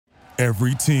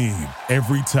Every team,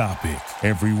 every topic,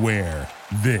 everywhere.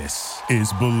 This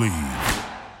is Believe.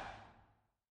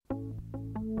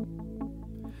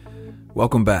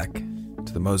 Welcome back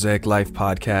to the Mosaic Life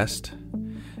Podcast,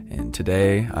 and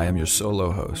today I am your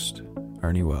solo host,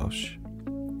 Ernie Welsh.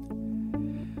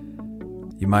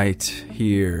 You might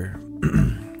hear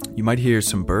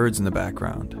some birds in the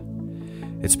background.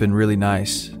 It's been really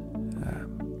nice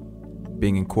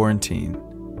being in quarantine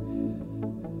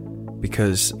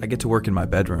because I get to work in my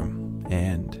bedroom,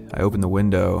 and I open the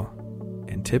window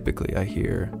and typically I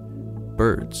hear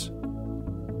birds.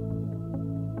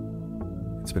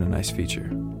 It's been a nice feature.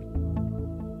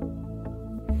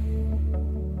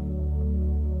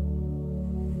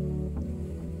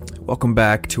 Welcome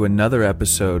back to another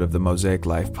episode of the Mosaic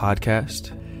Life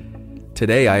Podcast.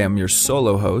 Today I am your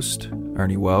solo host,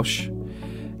 Ernie Welsh,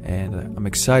 and I'm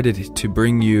excited to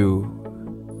bring you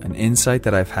an insight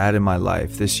that I've had in my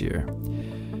life this year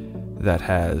that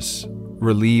has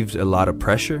relieved a lot of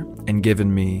pressure and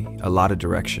given me a lot of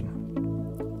direction.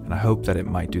 And I hope that it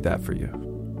might do that for you.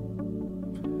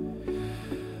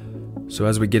 So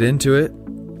as we get into it,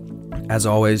 as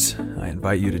always, I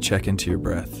invite you to check into your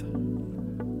breath.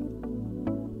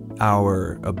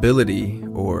 Our ability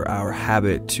or our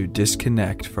habit to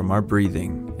disconnect from our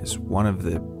breathing is one of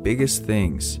the biggest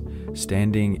things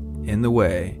standing in the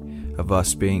way of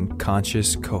us being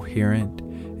conscious, coherent,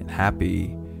 and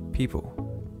happy people.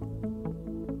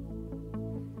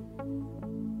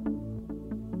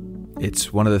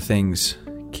 It's one of the things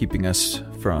keeping us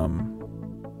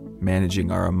from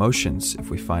managing our emotions if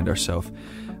we find ourselves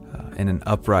in an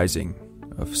uprising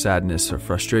of sadness or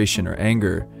frustration or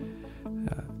anger,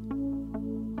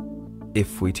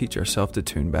 if we teach ourselves to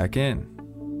tune back in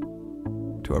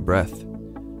to our breath.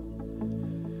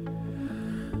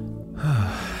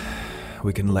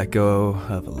 We can let go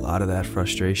of a lot of that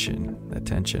frustration, that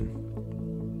tension.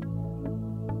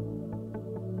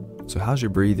 So how's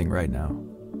your breathing right now?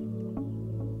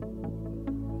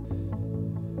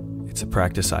 It's a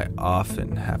practice I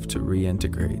often have to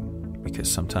reintegrate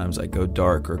because sometimes I go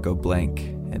dark or go blank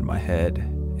in my head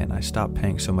and I stop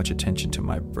paying so much attention to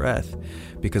my breath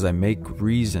because I make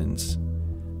reasons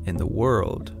in the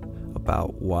world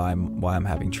about why I'm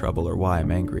having trouble or why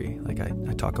I'm angry. Like I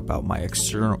talk about my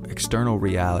external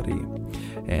reality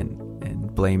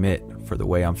and blame it for the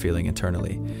way I'm feeling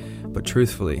internally. But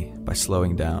truthfully, by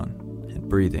slowing down and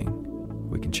breathing,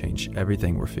 we can change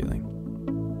everything we're feeling.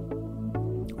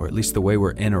 Or at least the way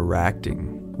we're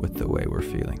interacting with the way we're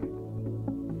feeling.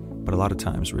 But a lot of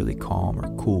times really calm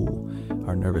or cool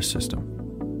our nervous system.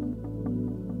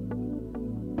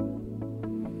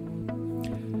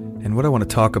 And what I want to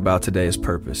talk about today is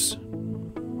purpose.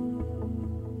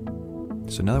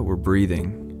 So now that we're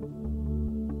breathing,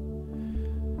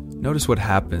 notice what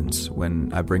happens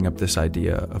when I bring up this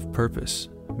idea of purpose.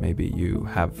 Maybe you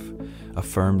have a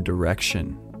firm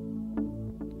direction.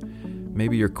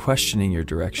 Maybe you're questioning your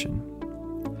direction.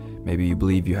 Maybe you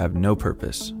believe you have no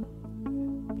purpose.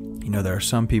 You know, there are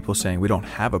some people saying we don't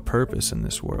have a purpose in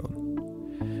this world,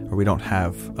 or we don't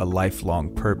have a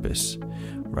lifelong purpose,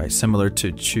 right? Similar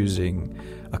to choosing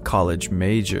a college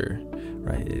major,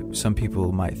 right? Some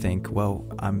people might think, well,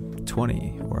 I'm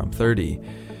 20 or I'm 30.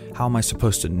 How am I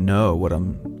supposed to know what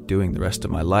I'm doing the rest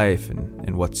of my life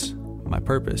and what's my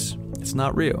purpose? It's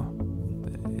not real.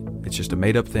 It's just a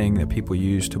made-up thing that people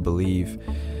use to believe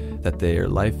that their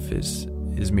life is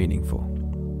meaningful.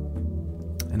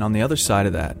 And on the other side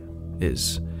of that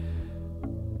is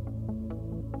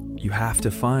you have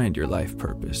to find your life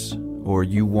purpose, or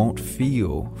you won't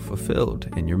feel fulfilled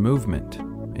in your movement,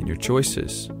 in your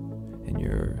choices, in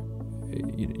your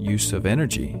use of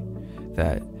energy,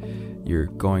 that you're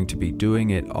going to be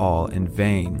doing it all in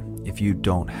vain if you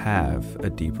don't have a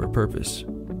deeper purpose.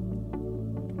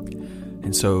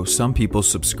 And so some people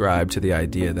subscribe to the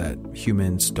idea that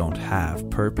humans don't have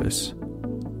purpose.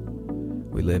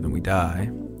 We live and we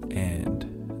die, and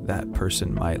that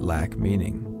person might lack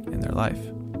meaning in their life.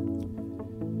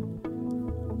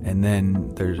 And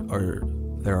then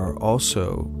there are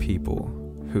also people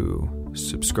who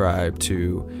subscribe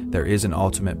to there is an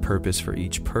ultimate purpose for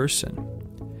each person.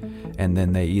 And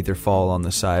then they either fall on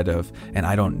the side of, and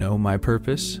I don't know my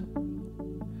purpose,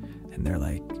 and they're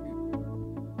like,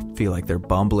 feel like they're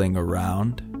bumbling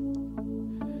around,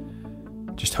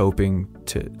 just hoping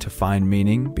to find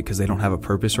meaning because they don't have a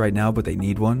purpose right now, but they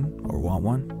need one or want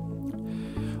one.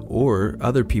 Or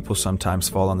other people sometimes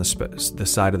fall on the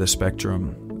side of the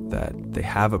spectrum that they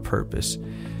have a purpose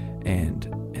and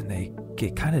they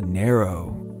get kind of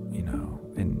narrow,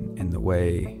 in the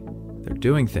way they're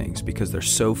doing things because they're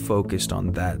so focused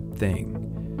on that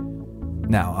thing.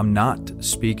 Now, I'm not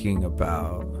speaking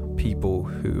about people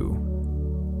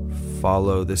who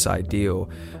follow this ideal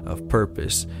of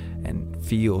purpose and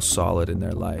feel solid in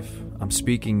their life. I'm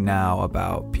speaking now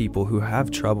about people who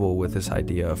have trouble with this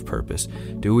idea of purpose.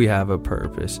 Do we have a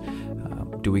purpose?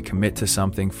 Do we commit to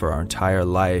something for our entire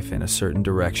life in a certain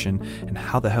direction? And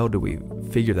how the hell do we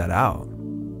figure that out?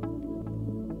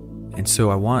 And so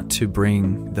I want to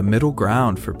bring the middle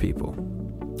ground for people.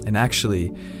 And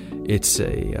actually, it's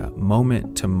a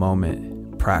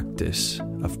moment-to-moment practice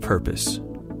of purpose.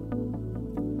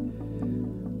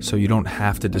 So you don't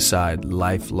have to decide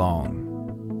lifelong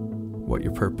what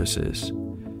your purpose is.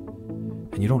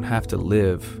 And you don't have to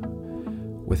live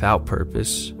without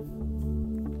purpose.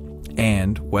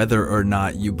 And whether or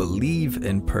not you believe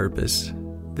in purpose,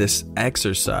 this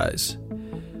exercise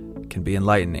can be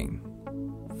enlightening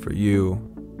for you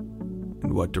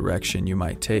and what direction you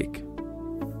might take.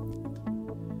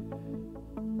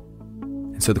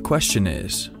 And so the question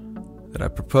is that I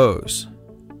propose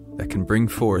that can bring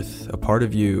forth a part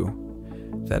of you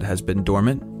that has been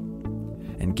dormant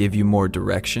and give you more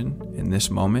direction in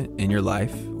this moment in your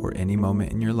life or any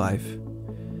moment in your life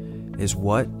is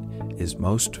what is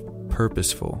most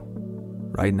purposeful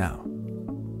right now.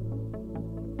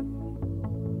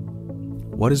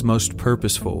 What is most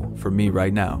purposeful for me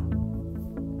right now?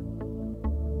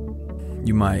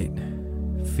 You might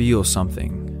feel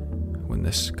something when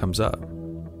this comes up.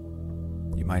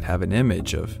 You might have an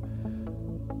image of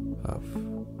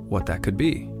what that could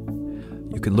be.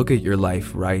 You can look at your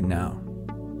life right now.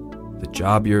 The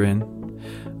job you're in,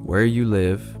 where you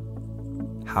live,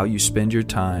 how you spend your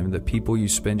time, the people you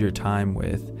spend your time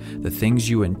with, the things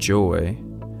you enjoy,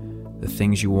 the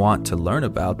things you want to learn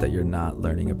about that you're not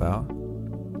learning about,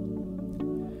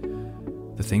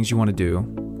 the things you want to do.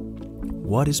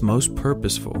 What is most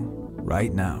purposeful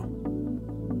right now?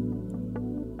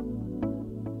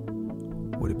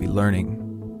 Would it be learning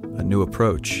a new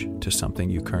approach to something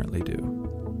you currently do?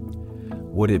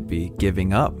 Would it be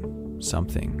giving up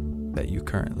something that you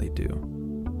currently do?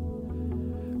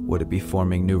 Would it be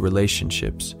forming new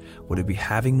relationships? Would it be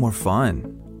having more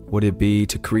fun? Would it be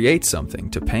to create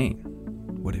something, to paint?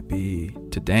 Would it be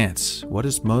to dance? What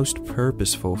is most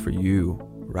purposeful for you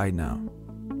right now?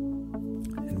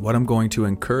 And what I'm going to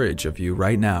encourage of you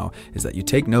right now is that you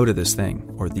take note of this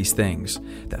thing or these things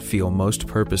that feel most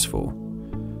purposeful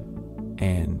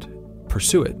and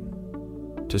pursue it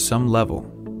to some level.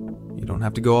 You don't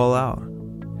have to go all out,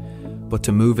 but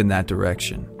to move in that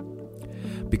direction.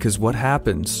 Because what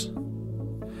happens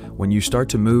when you start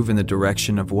to move in the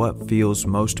direction of what feels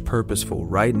most purposeful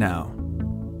right now,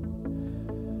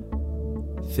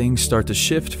 things start to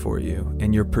shift for you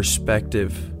and your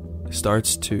perspective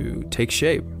starts to take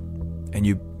shape and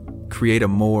you create a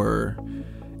more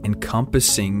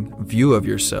encompassing view of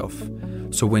yourself.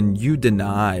 So when you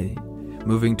deny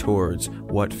moving towards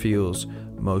what feels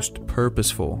most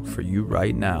purposeful for you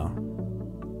right now,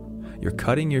 you're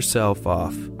cutting yourself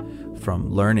off from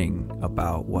learning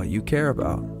about what you care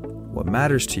about, what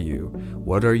matters to you,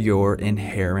 what are your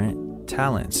inherent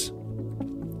talents.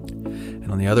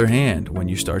 And on the other hand, when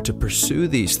you start to pursue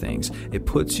these things, it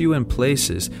puts you in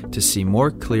places to see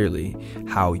more clearly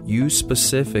how you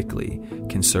specifically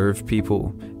can serve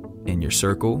people in your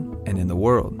circle and in the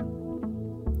world.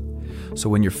 So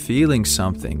when you're feeling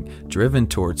something, driven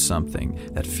towards something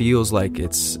that feels like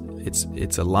it's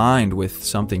aligned with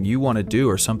something you want to do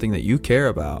or something that you care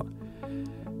about,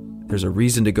 there's a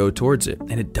reason to go towards it.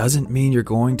 And it doesn't mean you're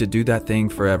going to do that thing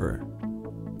forever.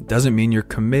 It doesn't mean you're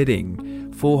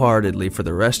committing full-heartedly for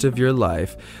the rest of your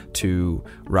life to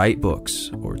write books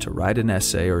or to write an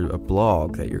essay or a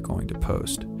blog that you're going to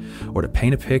post or to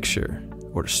paint a picture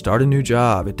or to start a new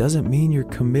job. It doesn't mean you're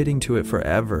committing to it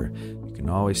forever. You can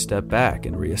always step back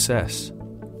and reassess.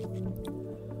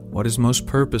 What is most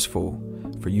purposeful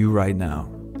for you right now?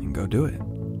 And go do it.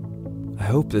 I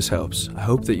hope this helps. I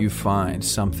hope that you find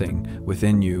something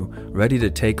within you ready to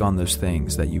take on those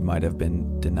things that you might have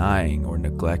been denying or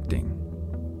neglecting.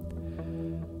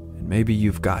 And maybe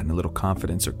you've gotten a little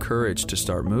confidence or courage to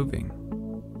start moving,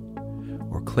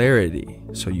 or clarity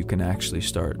so you can actually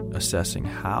start assessing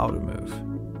how to move.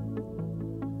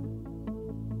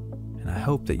 And I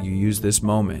hope that you use this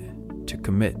moment to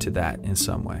commit to that in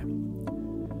some way.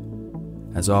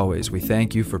 As always, we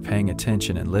thank you for paying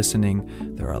attention and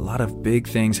listening. There are a lot of big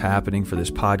things happening for this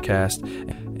podcast,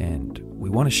 and we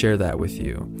want to share that with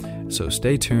you. So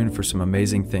stay tuned for some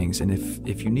amazing things. And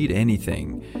if you need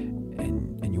anything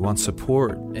and you want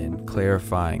support in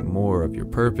clarifying more of your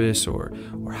purpose or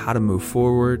how to move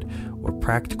forward or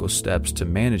practical steps to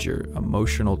manage your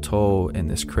emotional toll in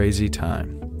this crazy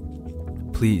time,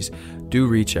 please do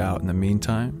reach out in the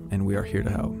meantime, and we are here to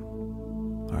help.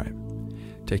 All right.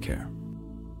 Take care.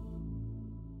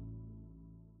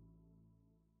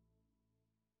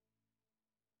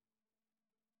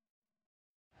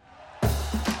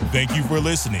 Thank you for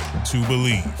listening to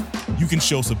Believe. You can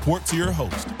show support to your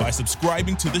host by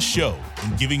subscribing to the show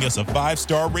and giving us a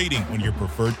 5-star rating on your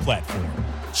preferred platform.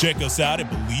 Check us out at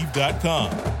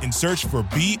Believe.com and search for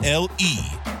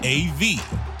BLEAV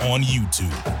on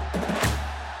YouTube.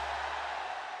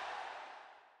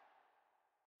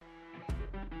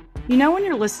 You know when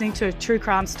you're listening to a true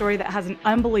crime story that has an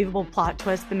unbelievable plot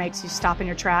twist that makes you stop in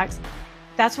your tracks?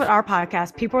 That's what our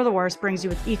podcast, People Are the Worst, brings you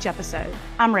with each episode.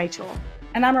 I'm Rachel.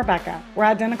 And I'm Rebecca. We're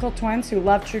identical twins who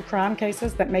love true crime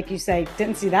cases that make you say,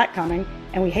 didn't see that coming,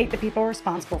 and we hate the people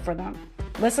responsible for them.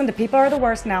 Listen to People Are the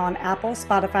Worst now on Apple,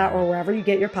 Spotify, or wherever you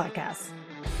get your podcasts.